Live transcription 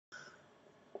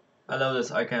Hello, this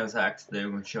is IcanZack. Today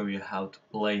we're going to show you how to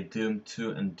play Doom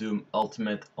 2 and Doom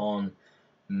Ultimate on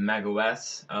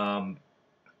macOS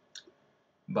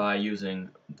by using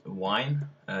Wine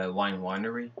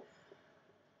Winery.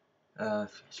 As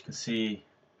you can see,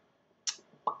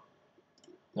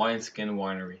 Wineskin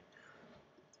Winery.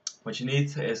 What you need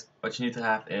to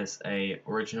have is a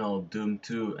original Doom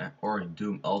 2 or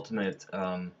Doom Ultimate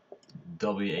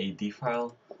WAD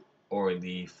file or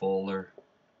the folder.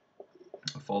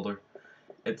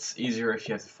 It's easier if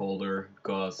you have the folder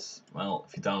because, well,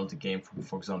 if you download the game from,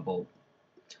 for example,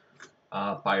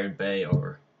 Pirate Bay,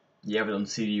 or you have it on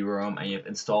CD-ROM and you have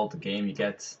installed the game, you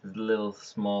get the little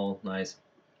small nice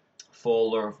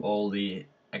folder of all the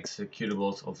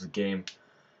executables of the game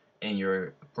in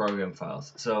your program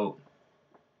files. So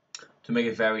to make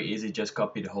it very easy, just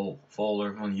copy the whole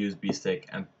folder on a USB stick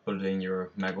and put it in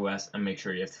your macOS and make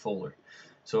sure you have the folder.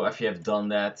 So after you have done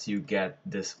that, you get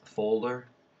this folder.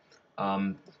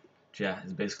 Yeah,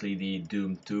 it's basically the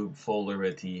Doom 2 folder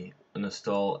with the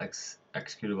uninstall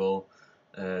executable,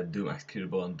 Doom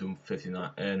executable, and Doom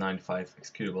 95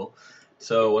 executable.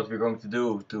 So what we're going to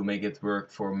do to make it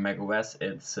work for macOS,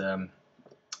 it's going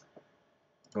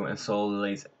to install the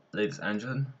latest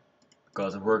engine,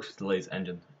 because it works with the latest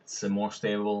engine. It's more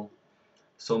stable.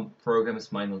 Some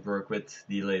programs might not work with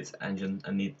the latest engine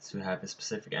and need to have a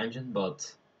specific engine,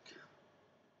 but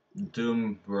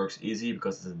Doom works easy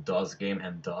because it's a DOS game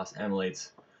and DOS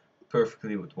emulates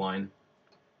perfectly with Wine.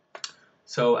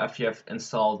 So after you have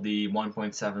installed the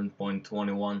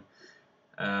 1.7.21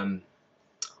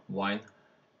 Wine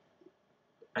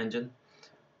engine,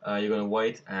 you're going to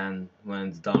wait, and when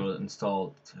it's downloaded and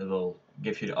installed, it will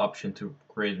give you the option to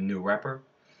create a new wrapper.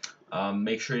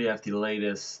 Make sure you have the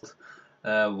latest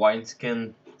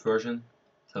Wineskin version,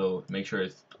 so make sure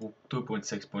it's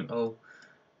 2.6.0,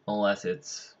 unless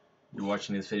you're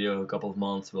watching this video a couple of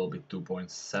months, it will be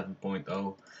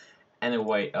 2.7.0.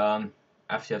 Anyway,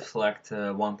 after you have select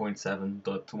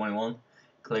 1.7.21,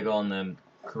 click on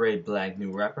create blank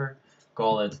new wrapper,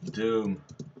 call it Doom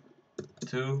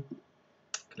 2,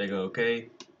 click OK.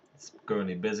 It's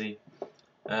currently busy.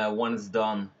 When it's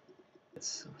done,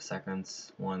 it's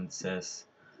seconds. One says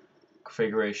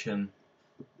configuration.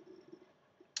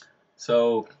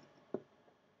 So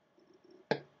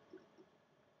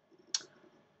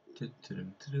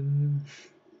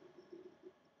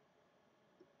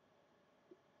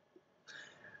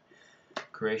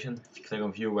creation. If you click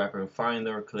on View Wrapper and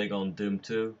Finder, click on Doom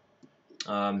 2.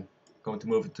 Going to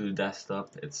move it to the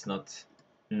desktop. It's not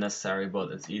necessary,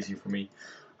 but it's easy for me.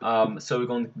 So we're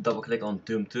going to double click on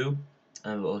Doom 2,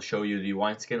 and it will show you the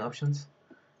Wineskin options.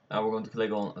 Now we're going to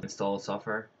click on Install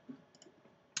Software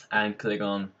and click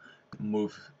on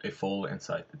Move a folder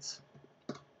inside. It's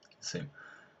the same.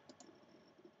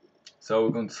 So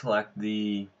we're going to select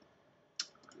the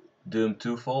Doom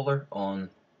 2 folder on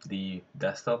the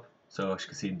desktop. So as you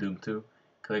can see, Doom 2,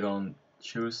 click on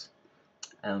Choose,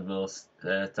 and it will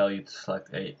tell you to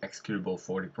select a executable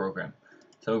for the program.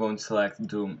 So we're going to select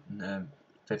Doom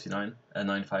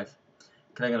 95,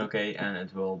 click on OK, and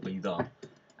it will be done.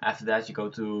 After that, you go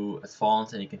to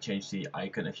Advanced, and you can change the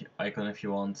icon if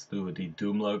you want to the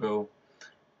Doom logo.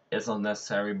 It's not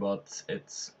necessary, but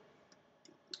it's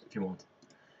if you want.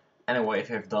 Anyway, if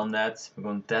you have done that, we're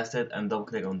going to test it and double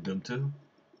click on Doom 2.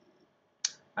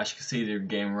 As you can see, the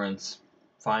game runs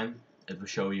fine. It will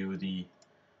show you the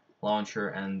launcher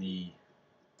and the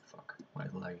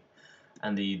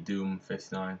and the Doom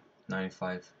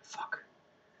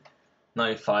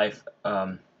 95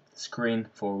 screen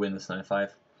for Windows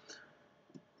 95.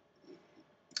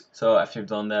 So after you've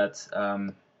done that,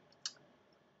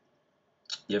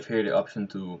 you have here the option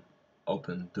to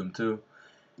open Doom 2.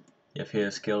 You have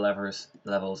here skill levels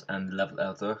and level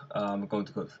editor. I'm going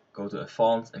to go to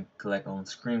Advanced and click on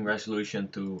screen resolution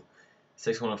to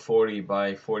 640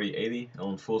 by 4080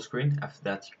 on full screen. After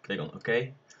that, you click on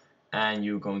OK, and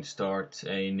you're going to start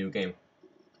a new game.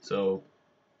 So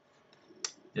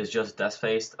it's just a test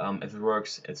phase. If it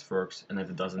works, it works, and if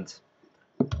it doesn't,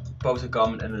 post a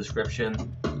comment in the description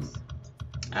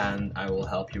and I will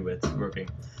help you with working.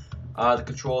 The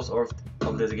controls of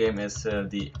this game is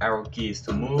the arrow keys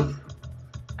to move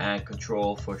and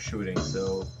control for shooting.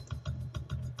 So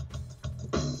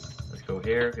let's go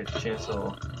here, get the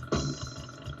chainsaw.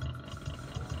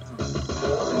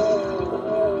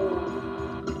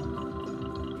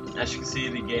 As you can see,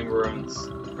 the game runs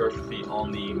perfectly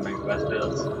on the macOS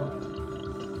build.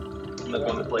 I'm not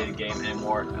going to play the game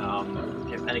anymore. If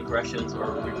you have any questions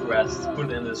or requests,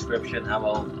 put it in the description and I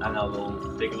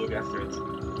will take a look after it.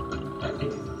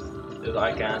 This is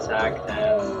IcanZack,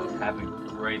 and have a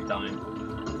great time.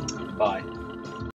 Bye.